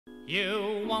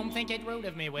You won't think it rude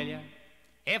of me, will you?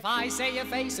 If I say your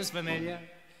face is familiar.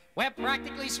 We're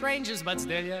practically strangers, but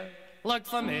still you look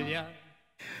familiar.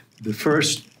 The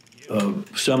first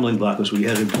stumbling block was we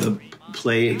had to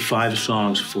play 5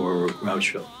 songs for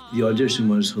Groucho. The audition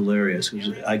was hilarious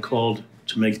because I called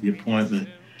to make the appointment,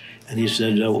 and he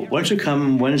said, why don't you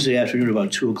come Wednesday afternoon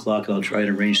about 2 o'clock, I'll try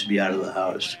to arrange to be out of the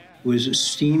house. It was a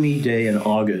steamy day in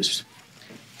August,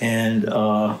 and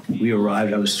we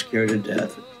arrived. I was scared to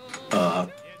death.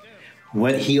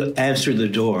 When he answered the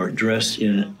door, dressed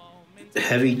in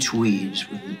heavy tweeds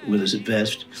with his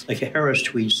vest, like a Harris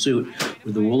tweed suit,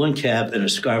 with a woolen cap and a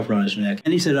scarf around his neck.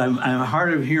 And he said, I'm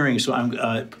hard of hearing, so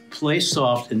I'm play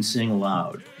soft and sing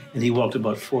loud. And he walked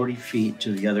about 40 feet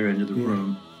to the other end of the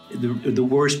room, the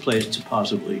worst place to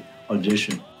possibly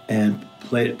audition, and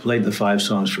played the 5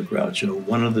 songs for Groucho.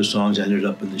 One of the songs ended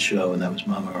up in the show, and that was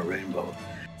Mama, a Rainbow.